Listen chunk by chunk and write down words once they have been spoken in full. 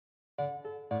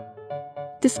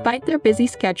Despite their busy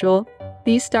schedule,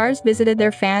 these stars visited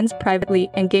their fans privately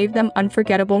and gave them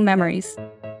unforgettable memories.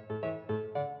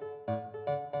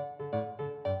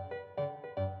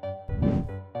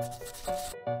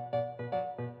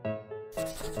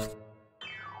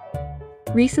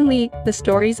 Recently, the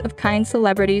stories of kind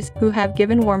celebrities who have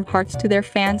given warm hearts to their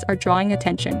fans are drawing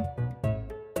attention.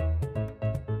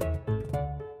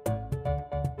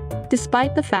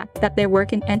 Despite the fact that they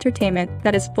work in entertainment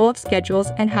that is full of schedules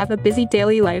and have a busy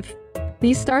daily life,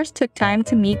 these stars took time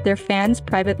to meet their fans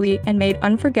privately and made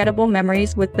unforgettable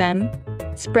memories with them,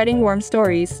 spreading warm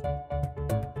stories.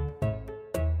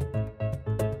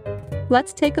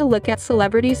 Let's take a look at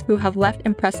celebrities who have left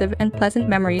impressive and pleasant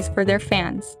memories for their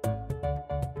fans.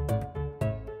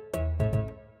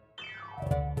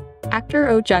 Actor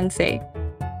Oh Jung-se.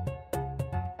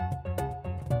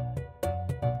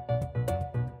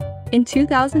 In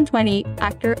 2020,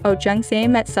 actor Oh Jung-se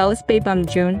met cellist Bae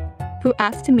Bum-joon, who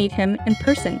asked to meet him in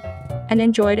person, and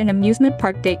enjoyed an amusement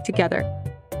park date together.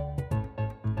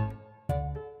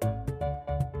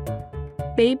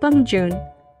 Bae Bum-joon,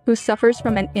 who suffers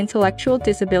from an intellectual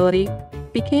disability,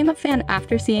 became a fan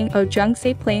after seeing Oh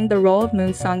Jung-se playing the role of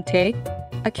Moon Sang-tae,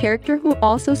 a character who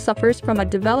also suffers from a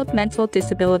developmental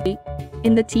disability,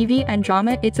 in the TV and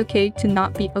drama It's Okay to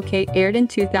Not Be Okay aired in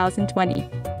 2020.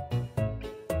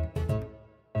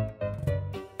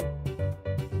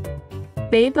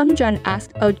 Bae Bum-joon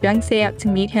asked Oh Jung-se out to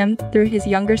meet him through his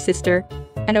younger sister,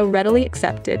 and Oh readily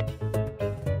accepted.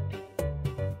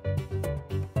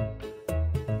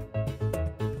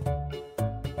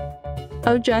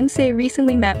 Oh Jung-se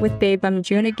recently met with Bae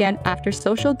Bum-joon again after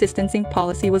social distancing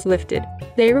policy was lifted.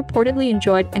 They reportedly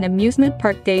enjoyed an amusement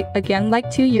park date again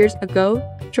like 2 years ago,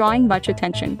 drawing much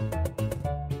attention.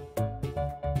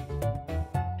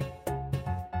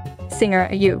 Singer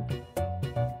IU.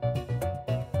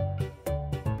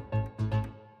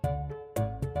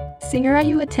 Singer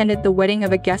IU attended the wedding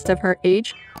of a guest of her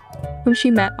age, whom she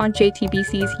met on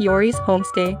JTBC's Hyoree's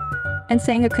homestay, and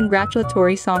sang a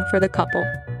congratulatory song for the couple.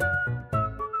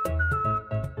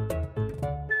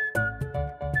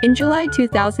 In July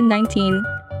 2019,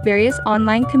 various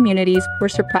online communities were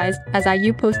surprised as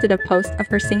IU posted a post of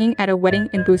her singing at a wedding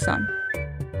in Busan.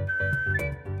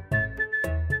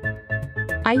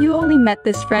 IU only met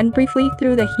this friend briefly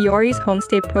through the Hyoree's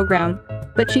homestay program,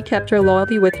 but she kept her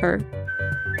loyalty with her.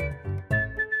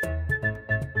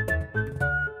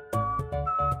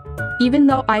 Even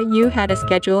though IU had a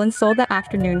schedule in Seoul that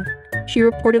afternoon, she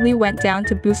reportedly went down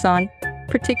to Busan,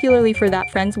 particularly for that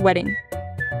friend's wedding.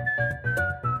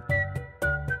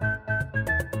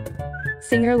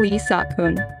 Singer Lee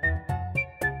Seok-hoon.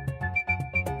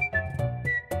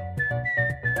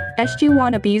 SG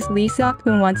Wannabe's Lee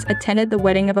Seok-hoon once attended the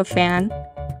wedding of a fan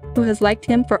who has liked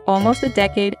him for almost a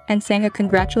decade and sang a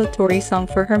congratulatory song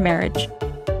for her marriage.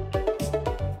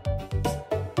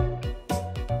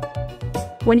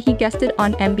 When he guested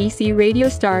on MBC Radio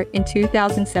Star in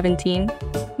 2017,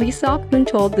 Lee Seok-hoon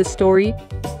told the story,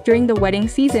 "During the wedding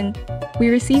season, we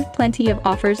received plenty of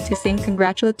offers to sing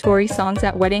congratulatory songs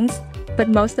at weddings, but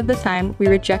most of the time we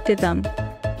rejected them.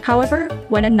 However,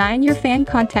 when a 9-year fan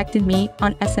contacted me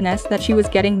on SNS that she was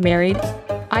getting married,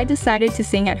 I decided to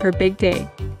sing at her big day."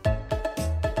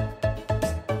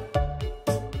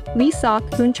 Lee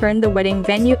Seok-hoon turned the wedding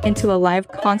venue into a live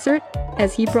concert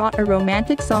as he brought a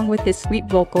romantic song with his sweet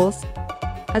vocals,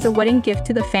 as a wedding gift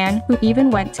to the fan who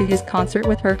even went to his concert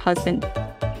with her husband.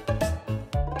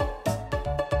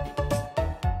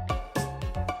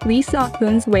 Lee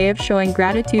Seok-hoon's way of showing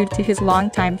gratitude to his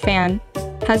longtime fan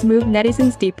has moved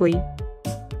netizens deeply.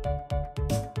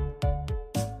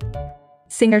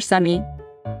 Singer Sumi.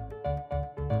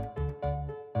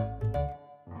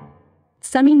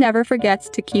 Sumi never forgets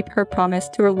to keep her promise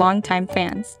to her longtime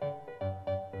fans.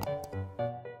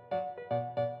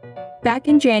 Back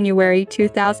in January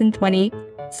 2020,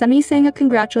 Sumi sang a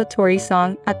congratulatory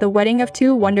song at the wedding of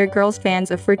 2 Wonder Girls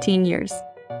fans of 14 years.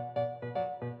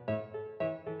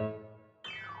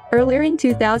 Earlier in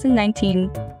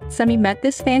 2019, Sumi met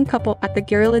this fan couple at the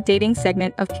guerrilla dating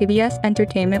segment of KBS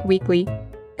Entertainment Weekly,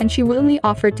 and she willingly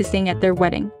offered to sing at their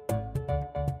wedding.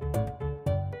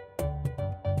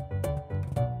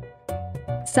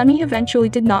 Sumi eventually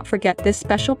did not forget this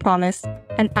special promise,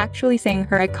 and actually sang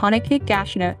her iconic hit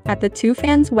Gashna at the 2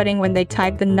 fans' wedding when they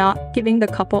tied the knot, giving the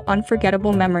couple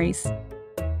unforgettable memories.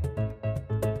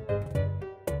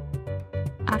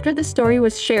 After the story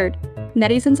was shared,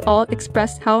 netizens all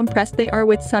expressed how impressed they are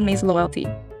with Sumi's loyalty.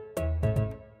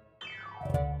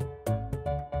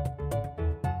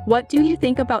 What do you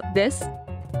think about this?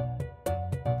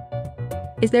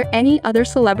 Is there any other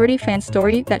celebrity fan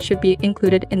story that should be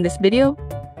included in this video?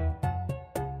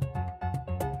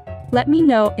 Let me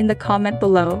know in the comment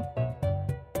below.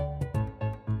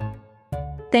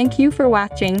 Thank you for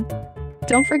watching.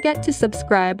 Don't forget to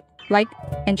subscribe, like,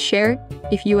 and share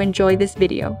if you enjoy this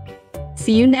video.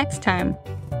 See you next time.